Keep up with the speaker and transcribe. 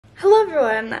Hello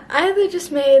everyone! I either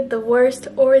just made the worst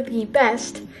or the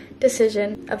best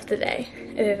decision of the day,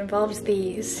 and it involves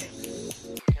these.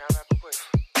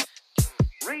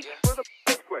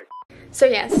 So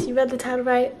yes, you read the title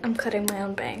right, I'm cutting my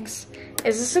own bangs.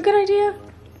 Is this a good idea?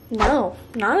 No,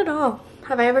 not at all.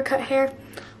 Have I ever cut hair?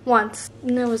 Once.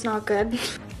 No, it was not good.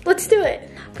 Let's do it.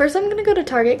 First, I'm gonna go to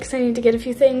Target because I need to get a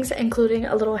few things, including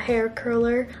a little hair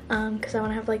curler, because I want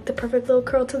to have like the perfect little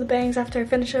curl to the bangs after I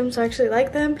finish them, so I actually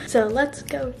like them. So let's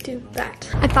go do that.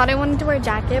 I thought I wanted to wear a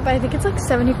jacket, but I think it's like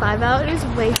 75 out. It is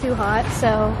way too hot,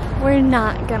 so we're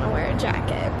not gonna wear a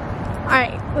jacket. All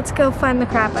right, let's go find the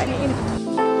crap I need.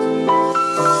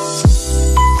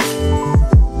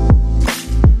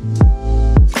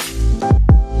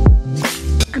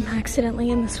 Accidentally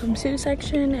in the swimsuit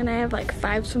section, and I have like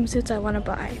 5 swimsuits I want to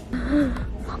buy.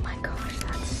 Oh my gosh,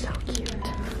 that's so cute.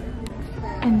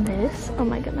 And this, oh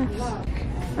my goodness,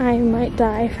 I might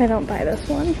die if I don't buy this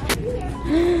one.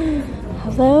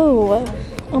 Hello.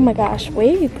 Oh my gosh,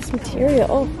 wait, this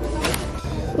material.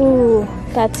 Ooh,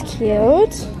 that's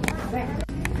cute.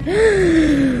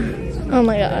 Oh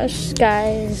my gosh,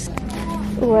 guys.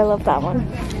 Ooh, I love that one.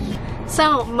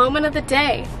 So, moment of the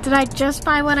day. Did I just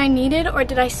buy what I needed, or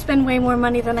did I spend way more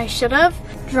money than I should have?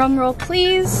 Drum roll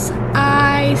please.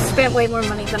 I spent way more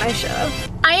money than I should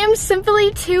have. I am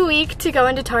simply too weak to go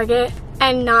into Target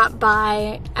and not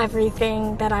buy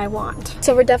everything that I want.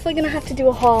 So we're definitely gonna have to do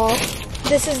a haul.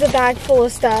 This is the bag full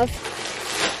of stuff.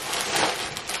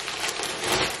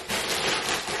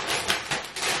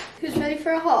 Who's ready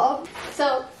for a haul?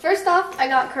 So first off, I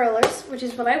got curlers, which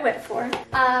is what I went for.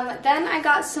 Then I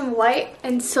got some white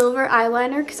and silver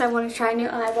eyeliner because I want to try a new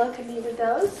eye look. I needed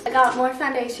those. I got more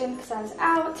foundation because I was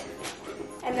out.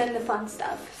 And then the fun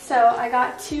stuff. So I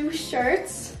got 2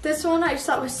 shirts. This one I just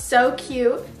thought was so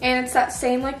cute. And it's that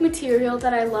same like material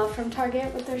that I love from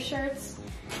Target with their shirts.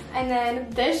 And then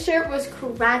this shirt was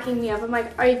cracking me up. I'm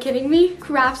like, are you kidding me?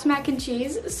 Kraft's mac and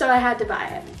cheese. So I had to buy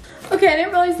it. Okay, I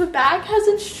didn't realize the back has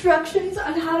instructions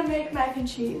on how to make mac and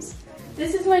cheese.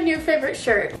 This is my new favorite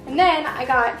shirt. And then I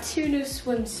got 2 new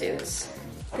swimsuits.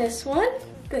 This one.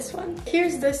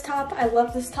 Here's this top. I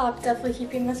love this top, definitely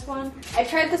keeping this one. I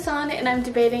tried this on and I'm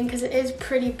debating because it is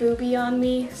pretty booby on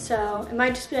me, so it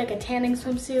might just be like a tanning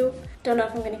swimsuit. Don't know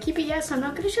if I'm gonna keep it yet, so I'm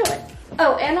not gonna show it.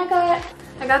 Oh, and I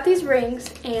got these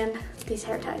rings and these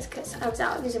hair ties because I was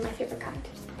out. These are my favorite kind.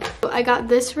 I got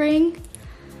this ring,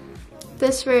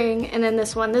 and then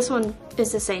this one. This one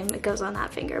is the same. It goes on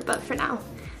that finger, but for now.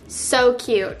 So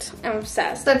cute. I'm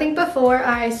obsessed. I think before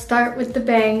I start with the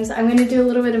bangs, I'm gonna do a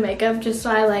little bit of makeup just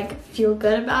so I like feel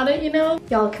good about it, you know?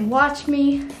 Y'all can watch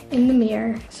me in the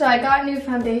mirror. So I got new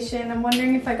foundation. I'm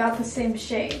wondering if I got the same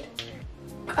shade.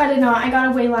 I don't know, I got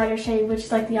a way lighter shade, which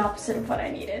is like the opposite of what I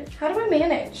needed. How do I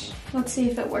manage? Let's see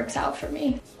if it works out for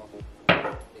me.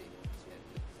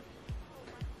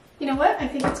 You know what? I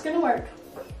think it's gonna work.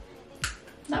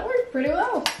 That worked pretty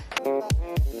well.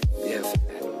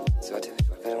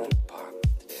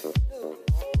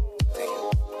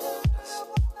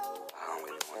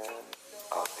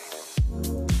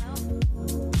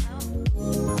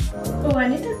 Oh, I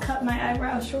need to cut my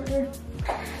eyebrows shorter.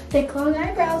 Thick, long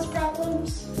eyebrows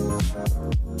problems.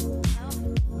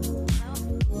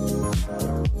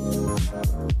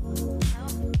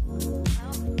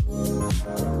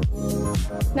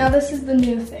 Now this is the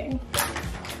new thing.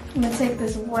 I'm gonna take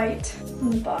this white on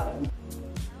the bottom.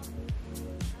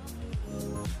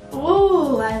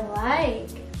 Ooh, I like.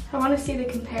 I want to see the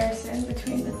comparison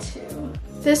between the 2.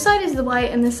 This side is the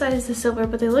white and this side is the silver,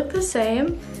 but they look the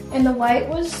same. And the white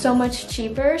was so much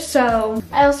cheaper, so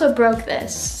I also broke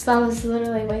this. So that was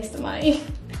literally a waste of money.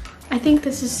 I think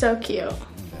this is so cute.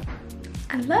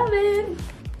 I love it.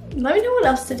 Let me know what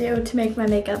else to do to make my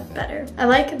makeup better. I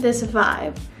like this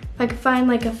vibe. If I could find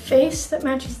like a face that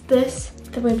matches this,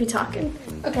 then we'd be talking.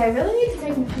 Okay, I really need to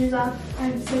take my shoes off.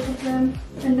 I'm sick of them.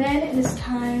 And then it is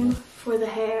time for the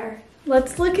hair.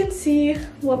 Let's look and see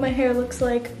what my hair looks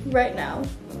like right now.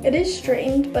 It is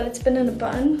straightened, but it's been in a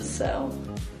bun, so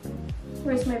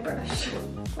where's my brush?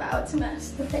 Wow, it's a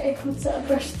mess. Okay, let's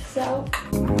brush this out.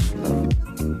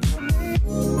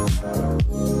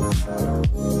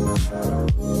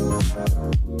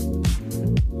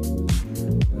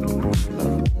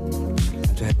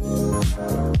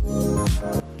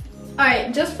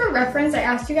 Alright, just for reference, I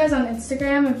asked you guys on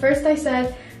Instagram, and first I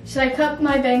said, should I cut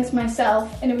my bangs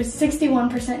myself? And it was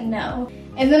 61% no.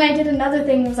 And then I did another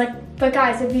thing, it was like but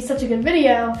guys, it'd be such a good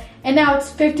video. And now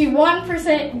it's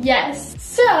 51% yes.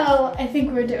 So I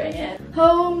think we're doing it.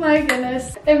 Oh my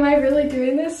goodness. Am I really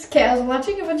doing this? Okay, I was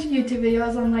watching a bunch of YouTube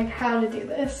videos on like how to do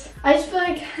this. I just feel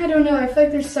like, I don't know, I feel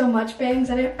like there's so much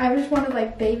bangs. I just wanted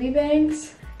like baby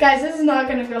bangs. Guys, this is not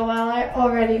gonna go well, I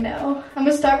already know. I'm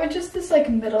gonna start with just this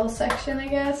like middle section, I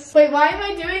guess. Wait, why am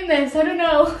I doing this? I don't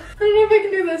know. I don't know if I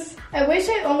can do this. I wish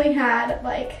I only had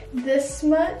like this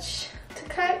much to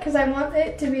cut because I want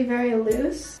it to be very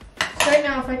loose. So right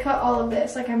now, if I cut all of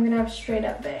this, like I'm gonna have straight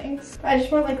up bangs. I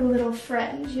just want like a little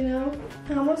fringe, you know?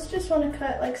 I almost just wanna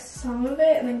cut like some of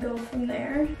it and then go from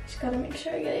there. Just gotta make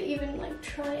sure I get an even like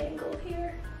triangle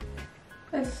here.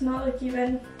 It's not like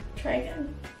even. Try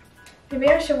again. Maybe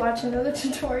I should watch another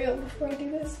tutorial before I do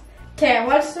this. Okay, I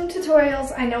watched some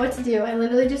tutorials. I know what to do. I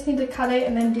literally just need to cut it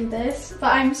and then do this.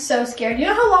 But I'm so scared. You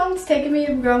know how long it's taken me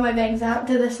to grow my bangs out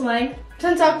to this length?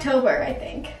 Since October, I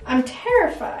think. I'm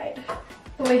terrified.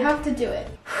 But we have to do it.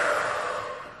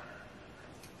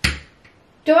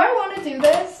 Do I want to do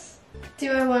this?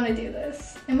 Do I want to do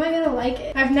this? Am I gonna like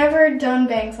it? I've never done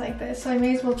bangs like this, so I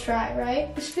may as well try,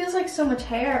 right? This feels like so much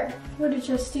hair. I would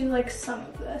just do like some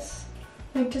of this.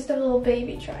 Like just a little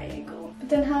baby triangle. But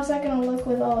then how's that gonna look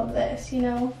with all of this, you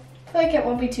know? I feel like it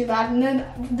won't be too bad. And then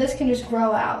this can just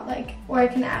grow out, like, or I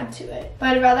can add to it.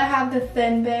 But I'd rather have the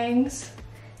thin bangs.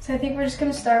 So I think we're just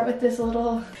gonna start with this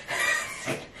little,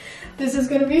 this is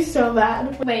gonna be so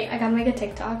bad. Wait, I gotta make a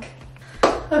TikTok.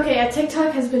 Okay, a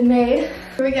TikTok has been made.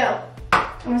 Here we go.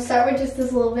 I'm gonna start with just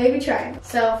this little baby triangle.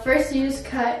 So first you just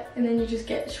cut and then you just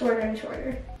get shorter and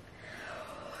shorter.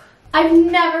 I've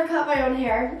never cut my own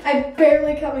hair. I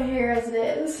barely cut my hair as it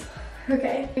is.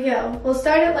 Okay, here we go. We'll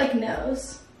start at like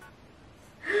nose.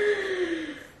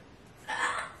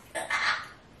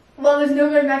 Well, there's no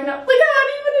going back now. Look how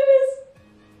uneven it is.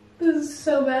 This is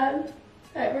so bad.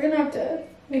 All right, we're gonna have to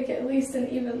make it at least an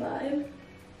even line.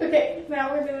 Okay,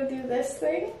 now we're gonna do this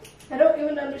thing. I don't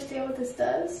even understand what this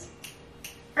does.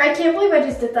 I can't believe I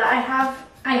just did that.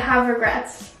 I have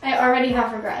regrets. I already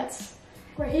have regrets.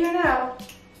 We're here now.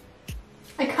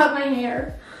 I cut my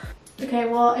hair. Okay,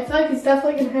 well, I feel like it's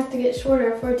definitely gonna have to get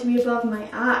shorter for it to be above my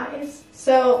eyes.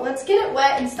 So let's get it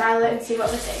wet and style it and see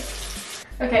what we think.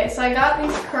 Okay, so I got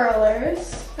these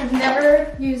curlers. I've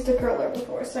never used a curler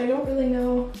before, so I don't really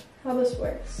know how this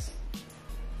works.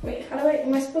 Wait, how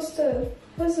am I supposed to,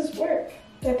 how does this work?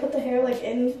 Do I put the hair like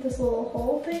in this little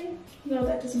hole thing? No,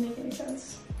 that doesn't make any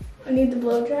sense. I need the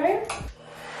blow dryer.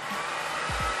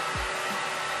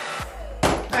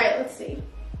 All right, let's see.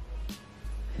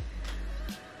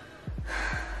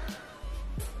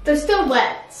 They're still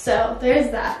wet, so there's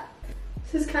that.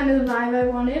 This is kind of the vibe I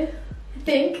wanted. I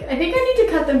think I need to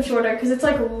cut them shorter because it's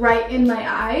like right in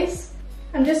my eyes.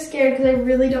 I'm just scared because I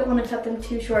really don't want to cut them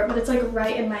too short, but it's like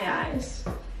right in my eyes.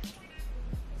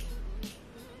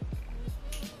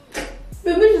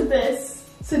 Then there's this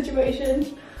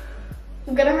situation.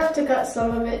 I'm gonna have to cut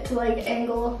some of it to like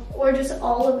angle, or just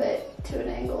all of it to an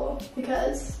angle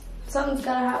because something's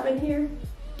gotta happen here.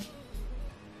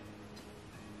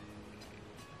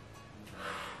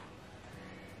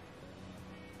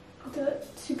 Do it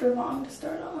super long to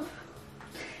start off.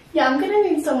 Yeah, I'm gonna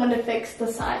need someone to fix the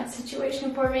side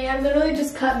situation for me. I literally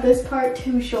just cut this part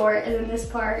too short and then this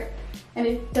part, and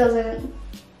it doesn't,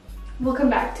 we'll come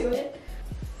back to it.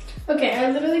 Okay,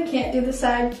 I literally can't do the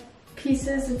side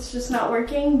pieces, it's just not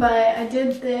working, but I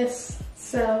did this,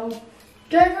 so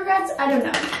do I have regrets? I don't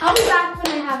know. I'll be back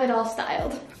when I have it all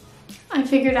styled. I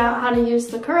figured out how to use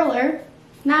the curler.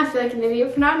 Now I feel like an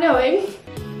idiot for not knowing.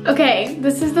 Okay,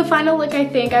 this is the final look, I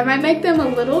think. I might make them a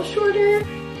little shorter,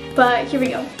 but here we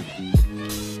go.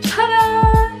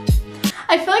 Ta-da!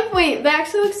 I feel like, wait, they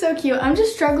actually look so cute. I'm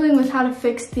just struggling with how to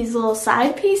fix these little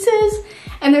side pieces.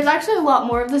 And there's actually a lot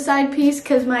more of the side piece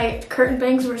because my curtain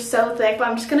bangs were so thick, but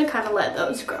I'm just gonna kind of let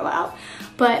those grow out.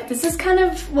 But this is kind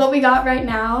of what we got right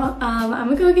now. I'm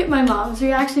gonna go get my mom's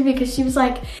reaction because she was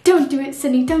like, don't do it,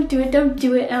 Sydney, don't do it, don't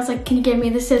do it. And I was like, can you give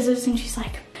me the scissors? And she's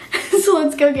like, so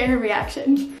let's go get her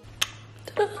reaction.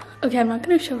 Okay, I'm not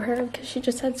gonna show her because she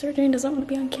just had surgery and doesn't want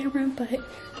to be on camera, but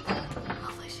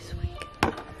hopefully she's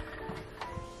awake.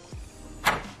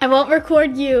 I won't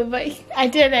record you, but I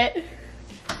did it.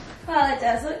 Well, it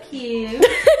does look cute.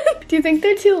 Do you think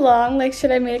they're too long? Like,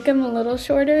 should I make them a little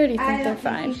shorter, or do you think they're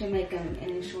fine? I don't think you should make them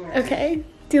any shorter. Okay.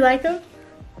 Do you like them?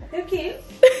 They're cute.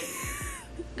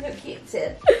 They're cute,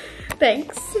 Sid.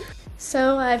 Thanks.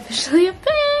 So I officially have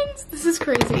bangs. This is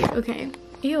crazy. Okay.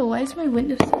 Ew, why is my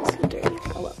windowsill so dirty?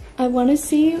 Oh well. I want to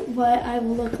see what I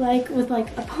will look like with like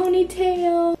a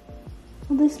ponytail.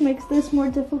 Well, this makes this more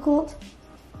difficult.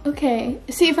 Okay.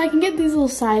 See if I can get these little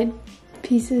side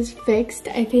pieces fixed,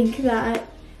 I think that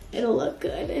it'll look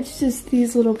good. It's just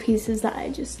these little pieces that I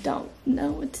just don't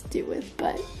know what to do with,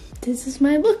 but this is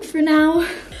my look for now.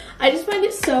 I just find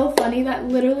it so funny that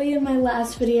literally in my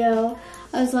last video,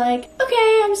 I was like,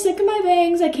 okay, I'm sick of my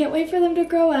bangs. I can't wait for them to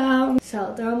grow out.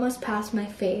 So they're almost past my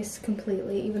face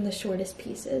completely, even the shortest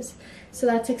pieces. So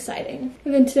that's exciting.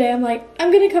 And then today I'm like,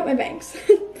 I'm gonna cut my bangs.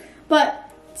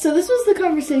 But, so this was the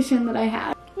conversation that I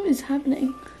had. What is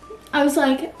happening? I was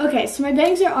like, okay, so my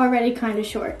bangs are already kind of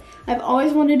short. I've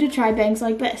always wanted to try bangs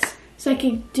like this. So I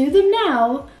could do them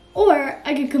now, or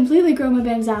I could completely grow my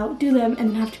bangs out, do them, and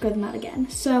then have to grow them out again.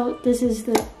 So this is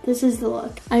the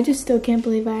look. I just still can't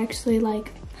believe I actually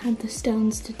like had the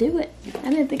stones to do it. I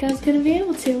didn't think I was gonna be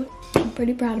able to. I'm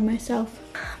pretty proud of myself.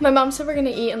 My mom said we're gonna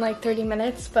eat in like 30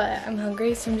 minutes, but I'm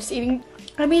hungry, so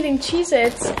I'm eating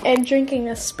Cheez-Its and drinking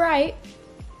a Sprite.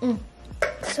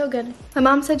 So good. My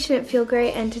mom said she didn't feel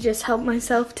great and to just help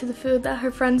myself to the food that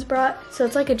her friends brought. So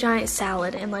it's like a giant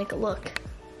salad and like, look.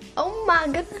 Oh my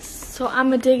goodness. So I'm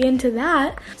gonna dig into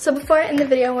that. So before I end the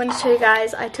video, I wanted to show you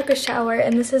guys, I took a shower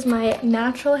and this is my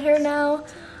natural hair now.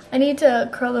 I need to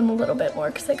curl them a little bit more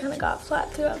because they kind of got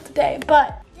flat throughout the day,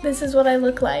 but this is what I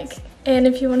look like. And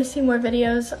if you want to see more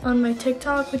videos on my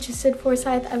TikTok, which is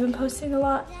sydforsyth, I've been posting a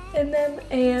lot in them,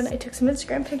 and I took some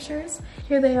Instagram pictures.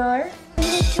 Here they are.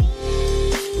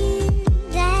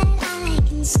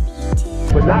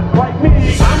 But not quite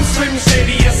me. I'm Slim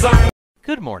Shady, yes I'm.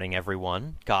 Good morning,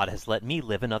 everyone. God has let me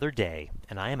live another day,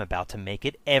 and I am about to make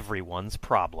it everyone's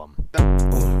problem.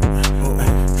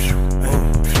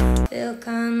 Feel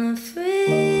kinda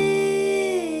free.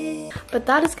 But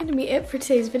that is going to be it for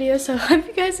today's video, so I hope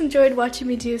you guys enjoyed watching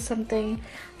me do something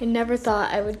I never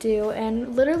thought I would do,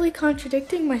 and literally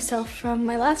contradicting myself from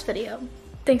my last video.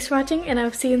 Thanks for watching, and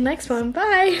I'll see you in the next one.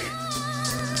 Bye!